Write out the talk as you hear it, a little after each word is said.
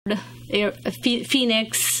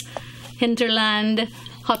Phoenix, Hinterland,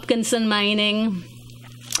 Hopkinson Mining,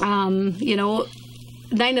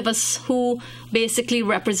 9 of us who basically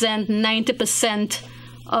represent 90%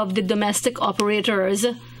 of the domestic operators,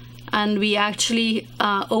 and we actually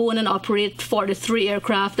own and operate 43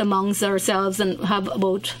 aircraft amongst ourselves and have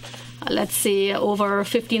about, let's say, over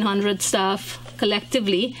 1,500 staff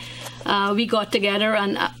collectively. We got together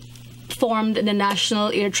and formed the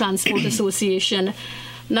National Air Transport Association.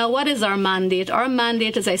 Now, what is our mandate? Our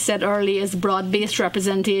mandate, as I said earlier, is broad-based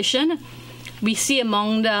representation. We see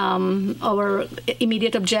among our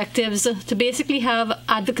immediate objectives to basically have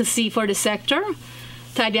advocacy for the sector,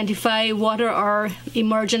 to identify what are our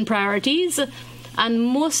emergent priorities, and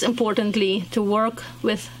most importantly, to work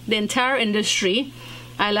with the entire industry.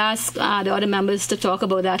 I'll ask the other members to talk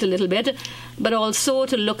about that a little bit, but also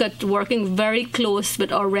to look at working very close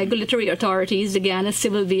with our regulatory authorities, again, a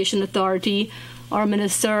Civil Aviation Authority, our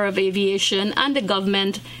Minister of Aviation, and the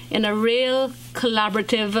government in a real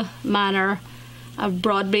collaborative manner, a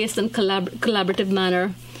broad-based and collaborative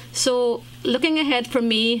manner. So looking ahead for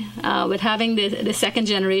me, with having the second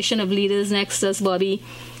generation of leaders next to us, Bobby,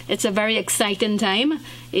 it's a very exciting time.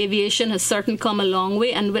 Aviation has certainly come a long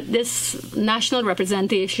way, and with this national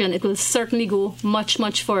representation, it will certainly go much,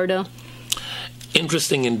 much further.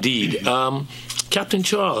 Interesting indeed. Captain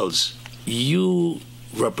Charles, you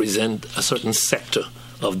represent a certain sector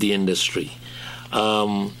of the industry.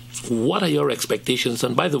 What are your expectations?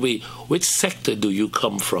 And by the way, which sector do you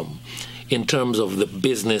come from in terms of the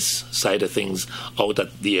business side of things out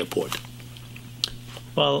at the airport?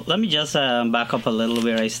 Well, let me just back up a little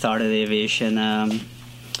where I started aviation.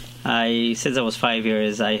 Since I was 5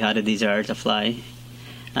 years, I had a desire to fly.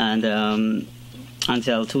 And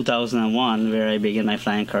until 2001, where I began my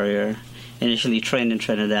flying career, initially trained in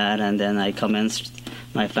Trinidad, and then I commenced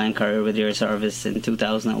my flying career with Air Service in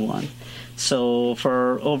 2001. So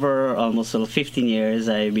for over almost 15 years,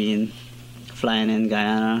 I've been flying in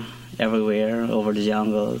Guyana, everywhere, over the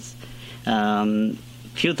jungles,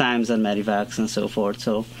 few times on medevacs and so forth.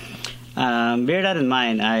 So bear that in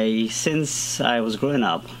mind. Since I was growing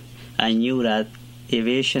up, I knew that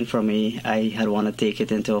aviation for me, I had want to take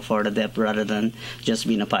it into a further depth rather than just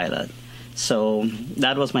being a pilot. So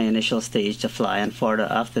that was my initial stage to fly, and further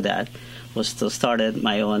after that was to start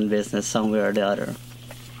my own business somewhere or the other.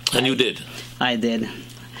 And you did? I did.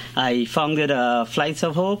 I founded Flights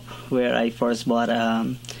of Hope, where I first bought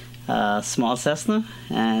a small Cessna,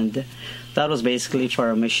 and that was basically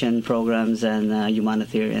for mission programs and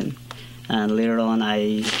humanitarian. And later on,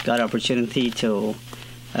 I got opportunity to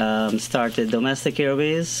start the Domestic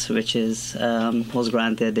Airways, which was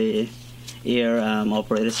granted the Air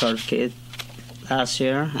Operator Certificate last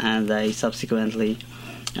year, and I subsequently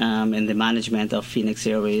in the management of Phoenix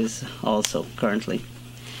Airways also currently.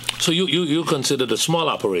 So you considered a small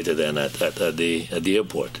operator then at the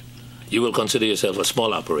airport? You will consider yourself a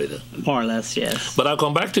small operator? More or less, yes. But I'll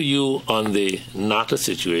come back to you on the NATO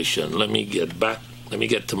situation. Let me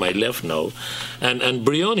get to my left now. And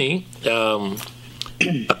Brioni,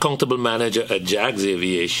 accountable manager at JAGS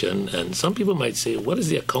Aviation, and some people might say, what is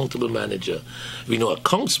the accountable manager? We know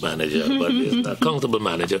accounts manager, but it's an accountable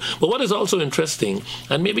manager. But what is also interesting,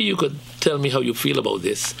 and maybe you could tell me how you feel about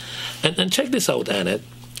this, and check this out, Annette.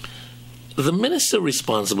 The minister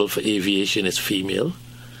responsible for aviation is female.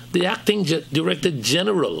 The acting director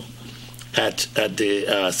general at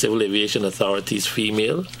the Civil Aviation Authority is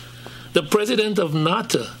female. The president of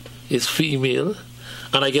NATO is female.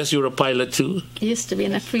 And I guess you're a pilot too? Used to be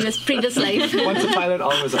in a previous life. Once a pilot,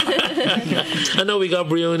 always a pilot. I know we got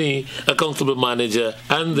Brioni, accountable manager,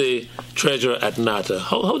 and the treasurer at NATO.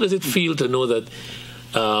 How does it feel to know that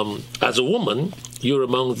as a woman, you're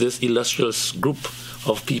among this illustrious group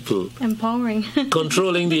of people? Empowering.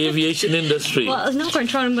 Controlling the aviation industry. Well, it's not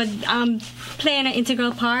controlling, but playing an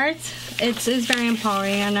integral part. It's very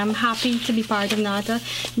empowering, and I'm happy to be part of NATO.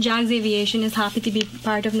 JAGS Aviation is happy to be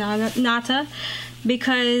part of NATO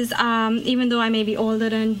because even though I may be older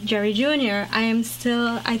than Jerry Jr.,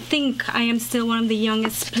 I think I am still one of the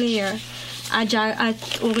youngest player at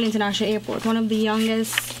Oakland International Airport, one of the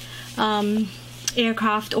youngest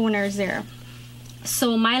aircraft owners there.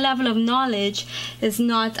 So my level of knowledge is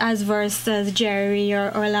not as versed as Jerry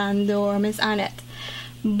or Orlando or Miss Annette.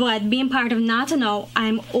 But being part of NATO now,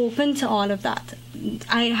 I'm open to all of that.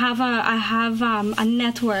 I have a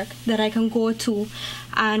network that I can go to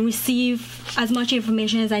and receive as much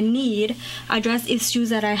information as I need, address issues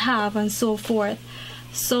that I have, and so forth.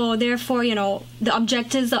 So therefore, the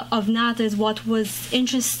objectives of NATO is what was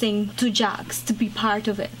interesting to JAGS to be part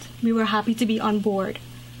of it. We were happy to be on board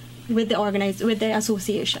with the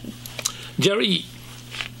association. Jerry,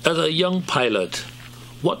 as a young pilot,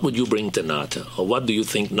 what would you bring to NATA, or what do you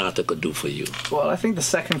think NATA could do for you? Well, I think the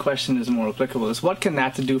second question is more applicable, is what can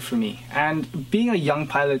NATA do for me? And being a young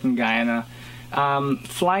pilot in Guyana,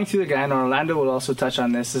 flying through the Guyana, Orlando will also touch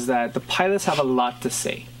on this, is that the pilots have a lot to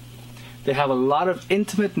say. They have a lot of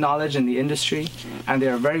intimate knowledge in the industry, and they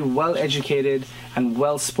are very well-educated and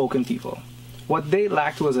well-spoken people. What they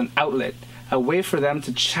lacked was an outlet, a way for them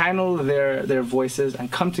to channel their voices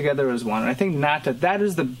and come together as one. And I think NATA, that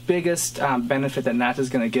is the biggest benefit that NATA is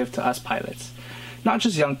going to give to us pilots. Not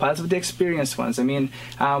just young pilots, but the experienced ones. I mean,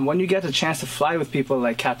 when you get a chance to fly with people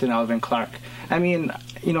like Captain Alvin Clark, I mean,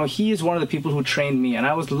 you know, he is one of the people who trained me, and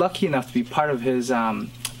I was lucky enough to be part of his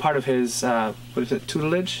what is it,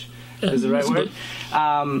 tutelage? Is the right word?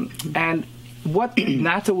 And what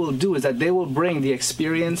NATA will do is that they will bring the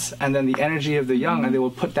experience and then the energy of the young, and they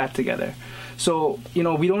will put that together. So, you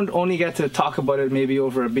know, we don't only get to talk about it maybe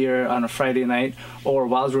over a beer on a Friday night or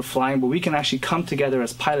while we're flying, but we can actually come together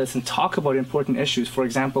as pilots and talk about important issues. For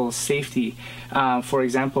example, safety. For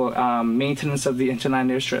example, maintenance of the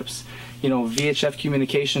interline airstrips. You know, VHF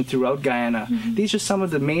communication throughout Guyana. These are some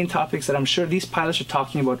of the main topics that I'm sure these pilots are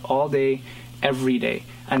talking about all day, every day.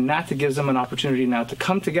 And NATA gives them an opportunity now to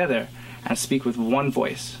come together and speak with one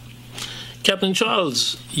voice. Captain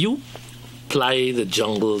Charles, you ply the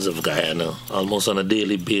jungles of Guyana almost on a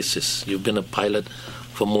daily basis. You've been a pilot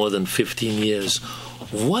for more than 15 years.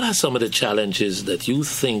 What are some of the challenges that you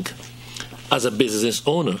think, as a business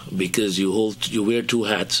owner, because you wear two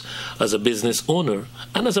hats, as a business owner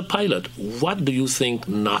and as a pilot, what do you think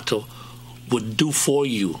NATO would do for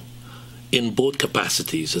you in both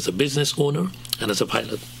capacities, as a business owner and as a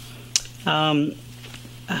pilot?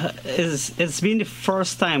 It's been the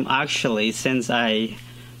first time, actually, since I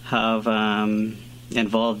have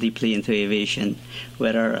involved deeply into aviation,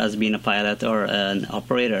 whether as being a pilot or an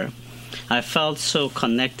operator. I felt so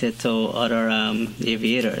connected to other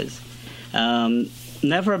aviators.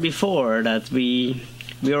 Never before that we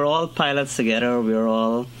were all pilots together, we were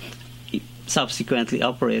all subsequently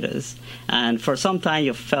operators. And for some time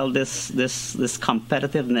you felt this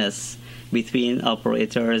competitiveness between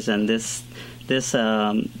operators and this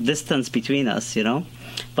distance between us, you know.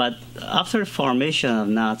 But after the formation of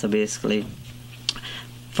NATO, basically,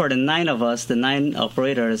 for the 9 of us, the 9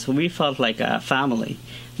 operators, we felt like a family.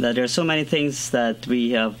 That there are so many things that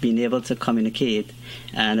we have been able to communicate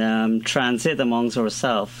and transit amongst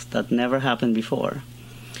ourselves that never happened before.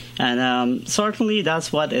 And certainly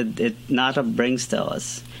that's what NATO brings to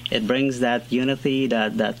us. It brings that unity,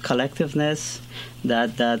 that collectiveness,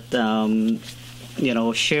 that you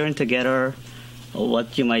know, sharing together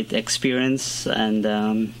what you might experience,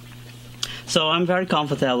 and so I'm very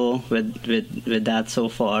comfortable with that so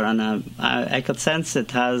far, and I could sense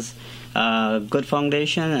it has a good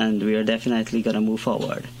foundation, and we are definitely going to move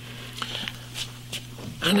forward.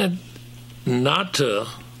 And NATO,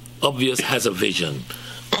 obvious, has a vision.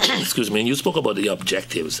 Excuse me, and you spoke about the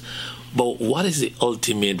objectives, but what is the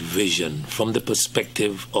ultimate vision from the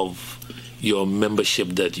perspective of your membership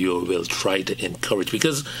that you will try to encourage?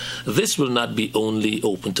 Because this will not be only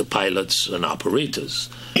open to pilots and operators.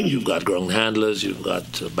 You've got ground handlers, you've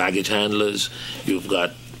got baggage handlers, you've got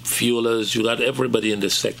fuelers, you've got everybody in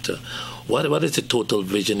this sector. What is the total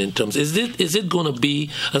vision in terms? Is it going to be,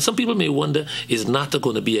 and some people may wonder, is NATO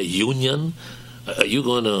going to be a union? Are you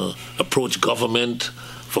going to approach government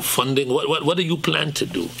for funding? What do you plan to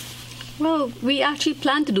do? Well, we actually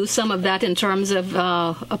plan to do some of that in terms of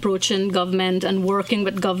approaching government and working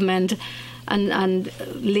with government and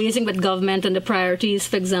liaising with government and the priorities.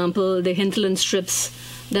 For example, the hinterland strips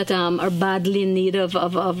that are badly in need of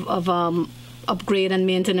upgrade and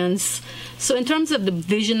maintenance. So in terms of the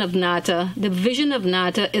vision of NATO, the vision of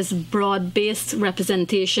NATO is broad-based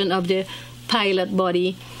representation of the pilot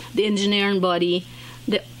body, the engineering body,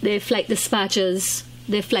 the flight dispatchers,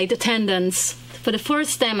 the flight attendants. For the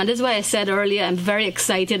first time, and this is why I said earlier, I'm very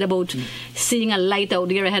excited about seeing a light out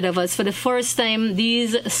there ahead of us. For the first time,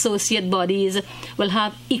 these associate bodies will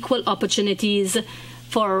have equal opportunities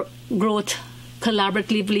for growth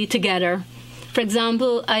collaboratively together. For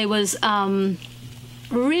example, I was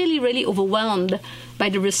really, really overwhelmed by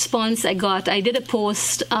the response I got. I did a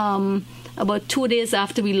post about 2 days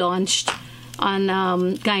after we launched on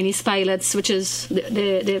Guyanese Pilots, which is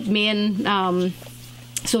the main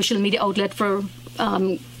social media outlet for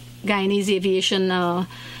Guyanese aviation,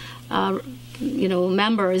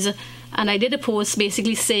 members. And I did a post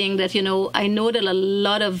basically saying that, I know that a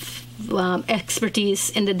lot of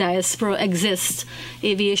expertise in the diaspora exists,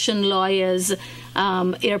 aviation lawyers,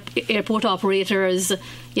 airport operators,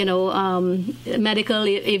 medical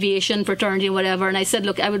aviation fraternity, whatever. And I said,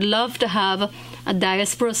 look, I would love to have a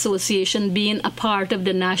diaspora association being a part of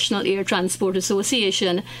the National Air Transport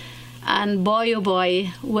Association. And boy, oh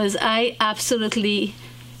boy, was I absolutely,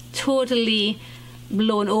 totally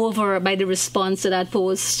blown over by the response to that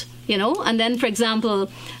post. And then, for example,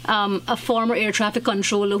 a former air traffic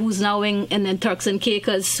controller who's now in Turks and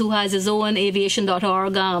Caicos, who has his own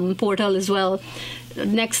aviation.org portal as well.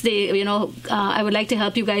 Next day, I would like to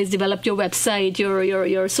help you guys develop your website,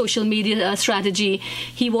 your social media strategy.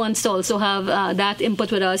 He wants to also have that input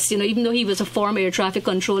with us. Even though he was a former air traffic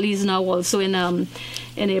controller, he's now also in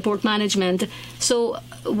airport management. So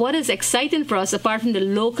what is exciting for us, apart from the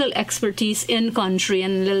local expertise in country,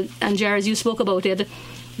 and Jared, you spoke about it,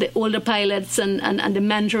 the older pilots and the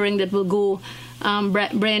mentoring that will go.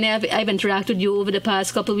 Brian, I've interacted with you over the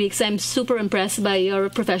past couple of weeks. I'm super impressed by your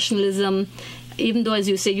professionalism, even though, as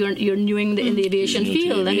you say, you're new in the aviation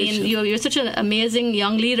field. I mean, you're such an amazing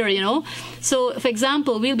young leader, So, for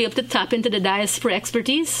example, we'll be able to tap into the diaspora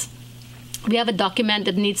expertise. We have a document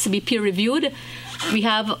that needs to be peer-reviewed. We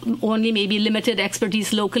have only maybe limited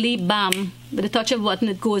expertise locally. Bam, with a touch of a button,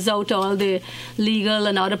 it goes out to all the legal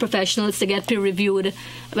and other professionals to get peer-reviewed.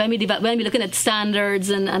 When we're looking at standards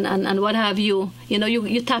and what have you,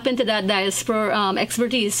 you tap into that diaspora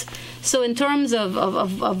expertise. So in terms of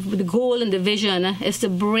the goal and the vision is to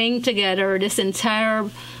bring together this entire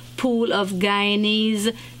pool of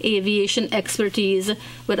Guyanese aviation expertise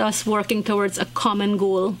with us working towards a common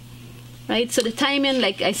goal. Right, so the timing,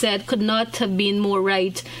 like I said, could not have been more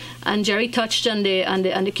right. And Jerry touched on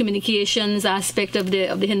the communications aspect of the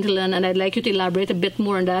hinterland, and I'd like you to elaborate a bit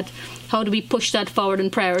more on that. How do we push that forward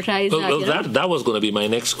and prioritize that? That was going to be my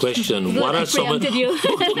next question. What are some of what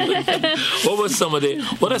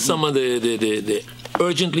are some of the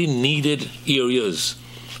urgently needed areas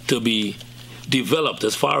to be developed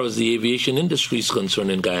as far as the aviation industry is concerned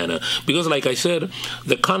in Guyana? Because, like I said,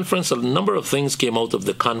 the conference, a number of things came out of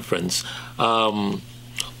the conference.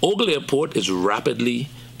 Ogle Airport is rapidly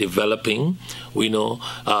developing. We know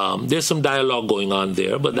there's some dialogue going on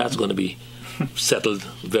there, but that's going to be settled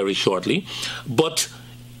very shortly. But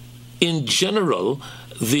in general,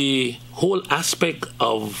 the whole aspect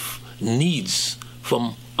of needs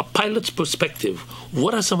from a pilot's perspective,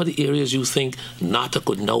 what are some of the areas you think NATA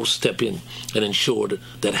could now step in and ensure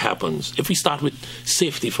that happens? If we start with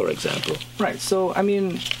safety, for example. Right. So, I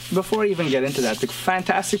mean, before I even get into that, the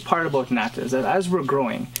fantastic part about NATA is that as we're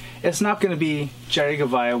growing, it's not going to be Jerry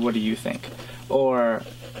Gavaya, what do you think? Or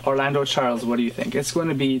Orlando Charles, what do you think? It's going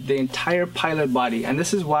to be the entire pilot body. And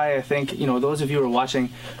this is why I think, those of you who are watching,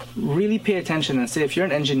 really pay attention and say, if you're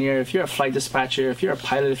an engineer, if you're a flight dispatcher, if you're a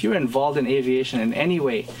pilot, if you're involved in aviation in any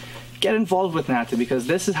way, get involved with NATA, because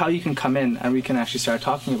this is how you can come in and we can actually start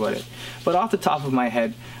talking about it. But off the top of my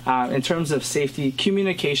head, in terms of safety,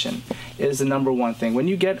 communication is the number one thing. When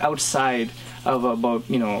you get outside of about,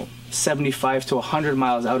 75 to 100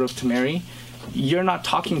 miles out of Tamari, you're not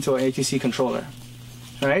talking to an ATC controller.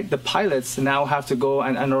 Right? The pilots now have to go,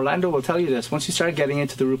 and Orlando will tell you this, once you start getting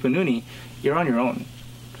into the Rupununi, you're on your own.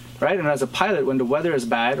 Right? And as a pilot, when the weather is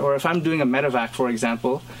bad, or if I'm doing a medevac, for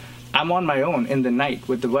example, I'm on my own in the night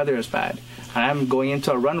when the weather is bad. And I'm going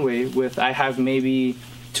into a runway with, I have maybe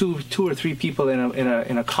two or three people in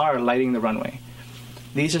a car lighting the runway.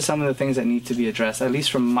 These are some of the things that need to be addressed, at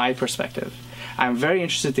least from my perspective. I'm very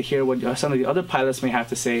interested to hear what some of the other pilots may have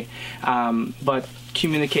to say, but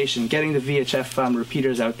communication, getting the VHF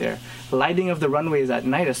repeaters out there, lighting of the runways at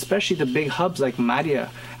night, especially the big hubs like Madia.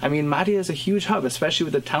 I mean, Madia is a huge hub, especially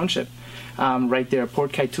with the township right there.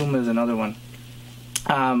 Port Kaituma is another one.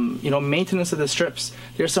 Maintenance of the strips.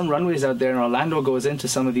 There's some runways out there, and Orlando goes into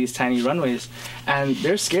some of these tiny runways, and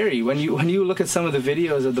they're scary. When you look at some of the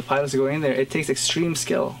videos of the pilots going in there, it takes extreme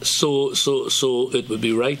skill. So it would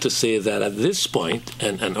be right to say that at this point,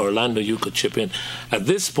 and Orlando, you could chip in, at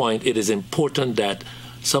this point, it is important that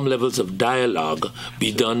some levels of dialogue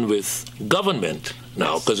be done with government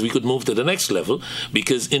now, because we could move to the next level,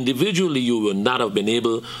 because individually you will not have been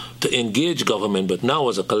able to engage government, but now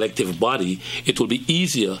as a collective body, it will be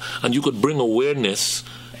easier, and you could bring awareness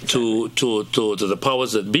to the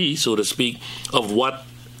powers that be, so to speak, of what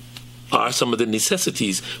are some of the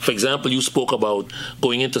necessities. For example, you spoke about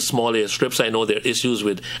going into small airstrips. I know there are issues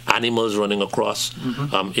with animals running across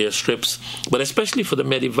airstrips, but especially for the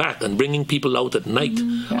medevac and bringing people out at night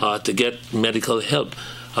to get medical help.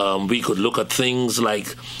 We could look at things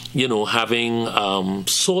like, having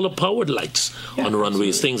solar-powered lights on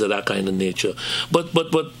runways, things of that kind of nature. But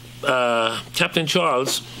Captain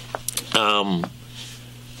Charles,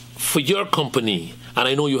 for your company, and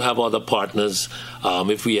I know you have other partners,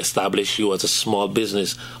 if we establish you as a small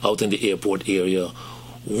business out in the airport area,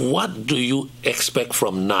 What do you expect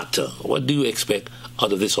from NATO? What do you expect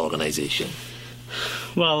out of this organization?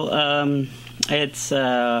 Well, it's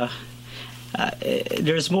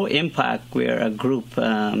there's more impact where a group,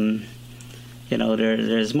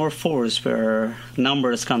 there's more force where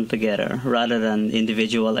numbers come together rather than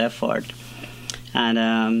individual effort.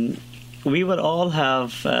 And we will all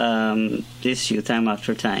have issue time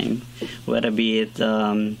after time, whether be it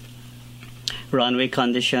runway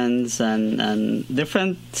conditions and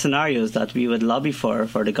different scenarios that we would lobby for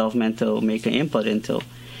the government to make an input into.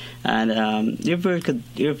 And if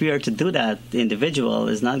we are to do that, the individual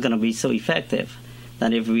is not going to be so effective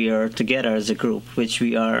than if we are together as a group, which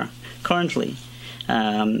we are currently.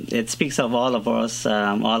 It speaks of all of us,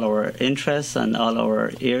 all our interests and all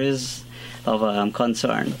our areas of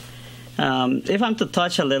concern. If I'm to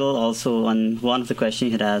touch a little also on one of the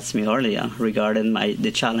questions you had asked me earlier regarding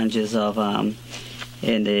the challenges of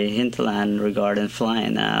in the hinterland regarding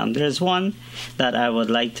flying, there's one that I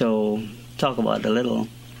would like to talk about a little,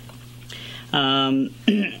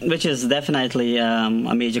 which is definitely a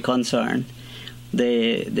major concern.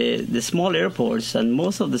 The small airports and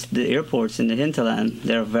most of the airports in the hinterland,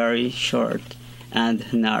 they're very short and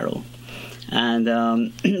narrow.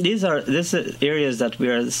 And these are areas that we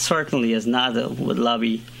are certainly, as NATO, would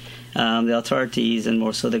lobby the authorities and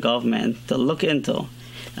more so the government to look into.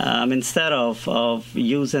 Instead of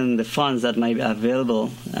using the funds that might be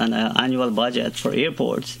available on an annual budget for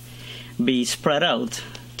airports, be spread out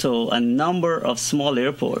to a number of small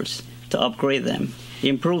airports to upgrade them,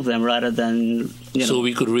 improve them, rather than so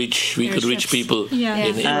we could reach people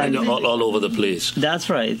all over the place. That's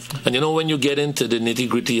right. And when you get into the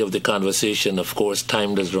nitty-gritty of the conversation, of course,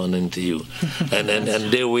 time does run into you, and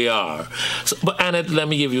there we are. So, but Annette, let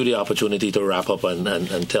me give you the opportunity to wrap up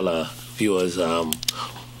and tell our viewers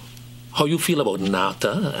how you feel about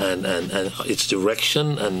NATO and its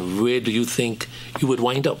direction, and where do you think you would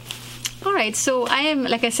wind up? All right, so I am,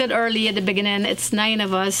 like I said earlier at the beginning, it's 9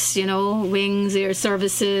 of us, Wings, Air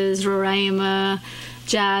Services, Roraima,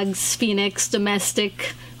 JAGS, Phoenix,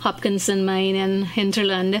 Domestic, Hopkinson Mine, and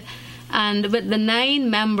Hinterland. And with the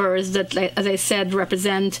 9 members that, as I said,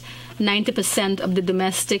 represent 90% of the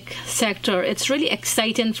domestic sector, it's really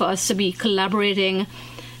exciting for us to be collaborating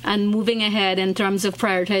and moving ahead in terms of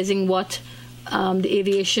prioritizing what the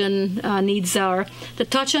aviation needs are. To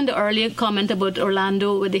touch on the earlier comment about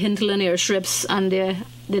Orlando with the hinterland airstrips and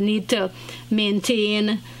the need to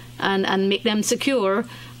maintain and make them secure,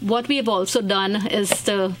 what we have also done is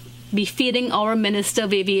to be feeding our Minister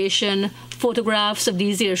of Aviation photographs of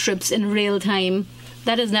these airstrips in real time.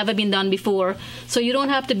 That has never been done before. So you don't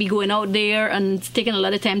have to be going out there and taking a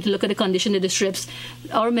lot of time to look at the condition of the strips.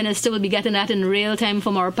 Our minister will be getting that in real time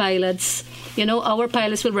from our pilots. Our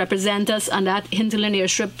pilots will represent us on that hinterland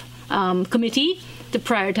airstrip committee to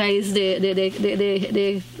prioritize the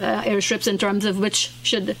airstrips in terms of which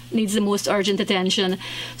needs the most urgent attention.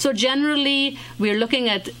 So generally, we're looking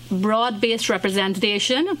at broad-based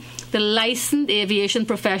representation. The licensed aviation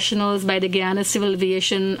professionals by the Guyana Civil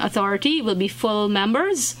Aviation Authority will be full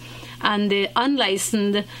members, and the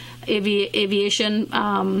unlicensed aviation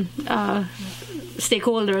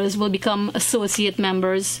stakeholders will become associate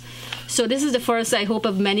members. So this is the first, I hope,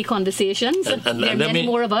 of many conversations. There are many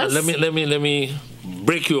more of us. Let me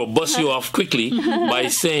break you or bust you off quickly by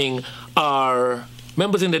saying our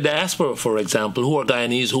members in the diaspora, for example, who are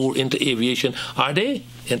Guyanese, who are into aviation, are they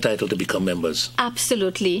entitled to become members?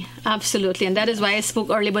 Absolutely. And that is why I spoke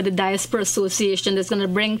earlier about the Diaspora Association that's going to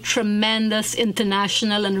bring tremendous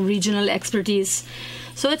international and regional expertise.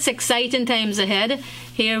 So it's exciting times ahead.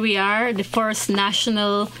 Here we are, the first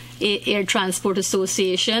National Air Transport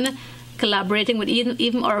Association, collaborating with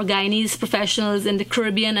even our Guyanese professionals in the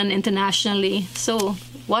Caribbean and internationally. So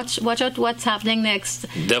watch out what's happening next.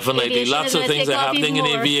 Definitely. Aviation Lots of things are happening in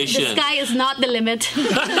aviation. The sky is not the limit.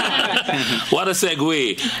 What a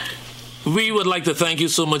segue. We would like to thank you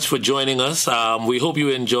so much for joining us. We hope you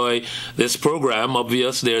enjoy this program.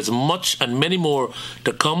 Obviously, there's much and many more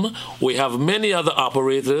to come. We have many other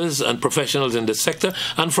operators and professionals in the sector.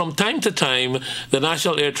 And from time to time, the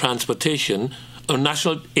National Air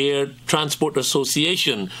Transport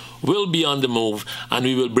Association will be on the move, and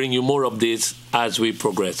we will bring you more updates as we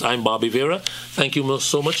progress. I'm Bobby Vera. Thank you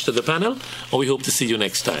so much to the panel, and we hope to see you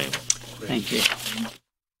next time. Thank you.